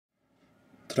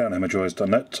Today on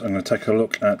Hemorrhoids.net I'm going to take a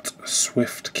look at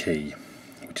Swiftkey,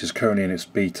 which is currently in its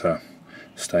beta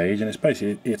stage, and it's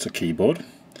basically a keyboard.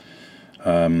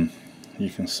 You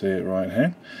can see it right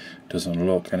here. It doesn't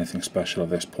look anything special at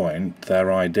this point. Their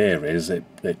idea is it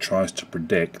tries to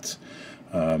predict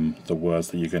the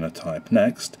words that you're going to type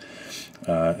next,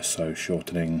 so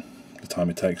shortening the time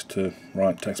it takes to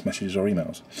write text messages or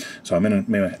emails. So I'm in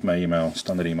my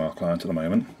standard email client at the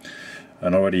moment,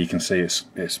 and already you can see it's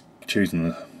choosing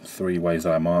the three ways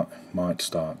that I might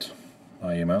start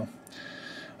my email.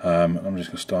 I'm just going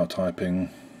to start typing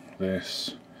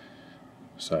this.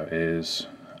 So it is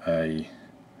a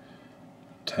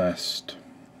test.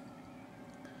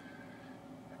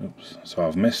 Oops. So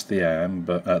I've missed the M,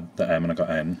 but the M, and I got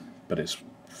N, but it's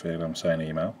feeling I'm saying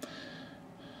email.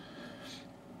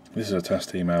 This is a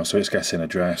test email, so it's guessing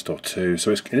addressed or to.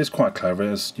 So it is quite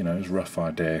clever. It's, you know, it's a rough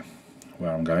idea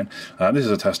where I'm going. This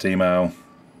is a test email,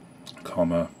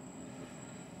 comma,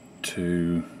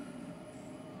 to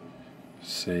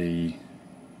see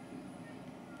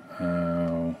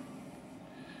how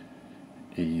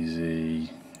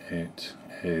easy it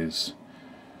is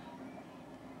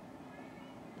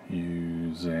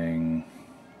using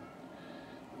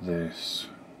this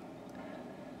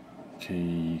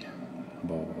keyboard.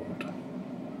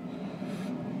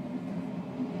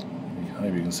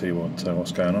 Maybe you can see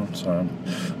what's going on. So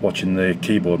I'm watching the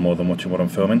keyboard more than watching what I'm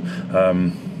filming.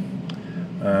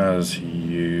 As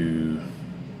you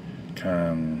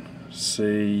can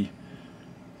see,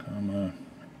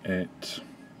 it.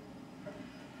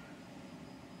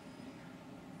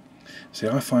 See,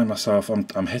 I find myself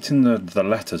I'm hitting the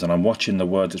letters and I'm watching the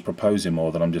words it's proposing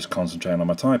more than I'm just concentrating on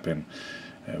my typing.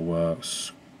 It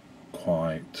works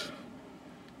quite,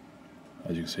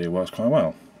 as you can see, it works quite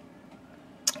well.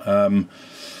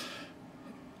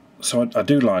 So I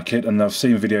do like it, and I've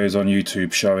seen videos on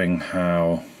YouTube showing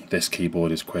how this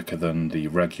keyboard is quicker than the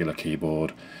regular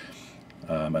keyboard,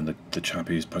 and the chap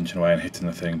who's punching away and hitting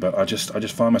the thing. But I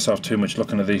just find myself too much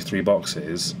looking at these three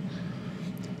boxes.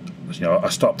 You know, I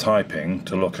stop typing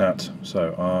to look at.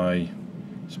 So I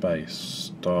space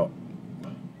stop.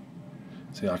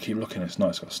 See, I keep looking. It's not.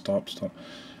 It's got stop, stop,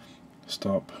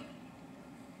 stop.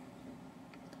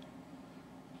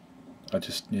 I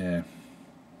just don't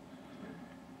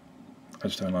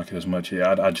like it as much.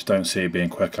 I just don't see it being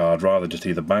quicker. I'd rather just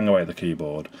either bang away at the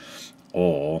keyboard,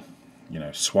 or, you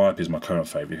know, swipe is my current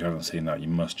favourite. If you haven't seen that, you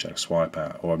must check swipe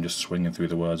out. Or I'm just swinging through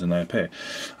the words and they appear.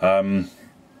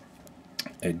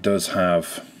 It does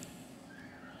have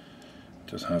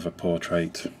a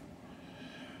portrait.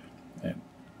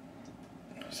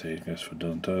 See, I guess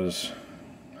it does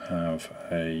have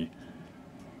a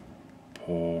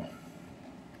portrait.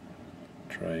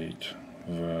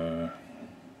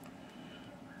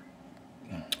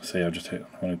 See, I've just hit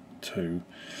 2.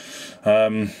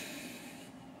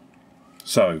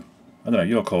 So I don't know,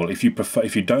 your call. If you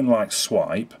don't like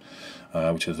swipe,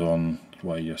 which is on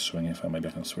where you're swinging. In fact, maybe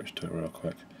I can switch to it real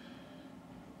quick.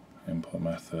 Input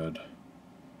method,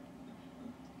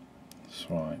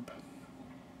 swipe.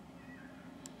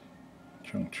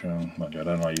 Chung chung. I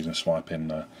don't like using swipe in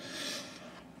there.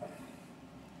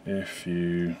 If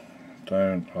you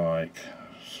don't like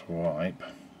swipe,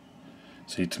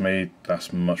 see, to me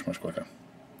that's much quicker.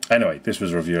 Anyway, this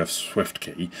was a review of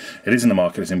Swiftkey. It is in the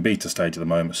market. It's in beta stage at the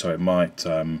moment, so it might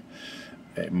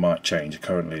change.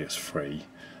 Currently, it's free.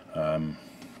 There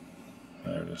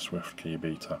it is, Swiftkey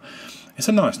Beta. It's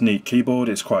a nice, neat keyboard.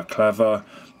 It's quite clever,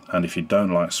 and if you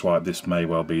don't like swipe, this may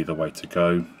well be the way to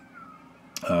go.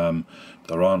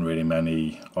 There aren't really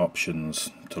many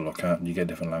options to look at. You get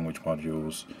different language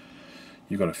modules.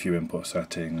 You've got a few input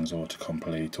settings: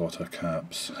 autocomplete, auto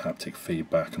caps, haptic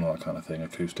feedback, and all that kind of thing.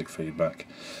 Acoustic feedback,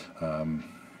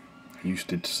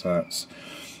 usage stats.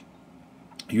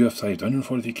 You have saved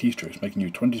 143 keystrokes, making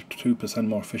you 22%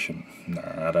 more efficient.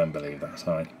 Nah, I don't believe that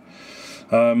side.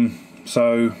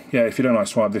 So yeah, if you don't like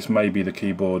swipe, this may be the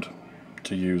keyboard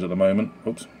to use at the moment.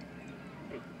 Oops.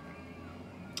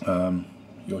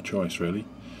 Your choice, really.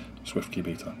 Swiftkey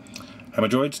Beta.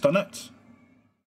 Hemorrhoids.net.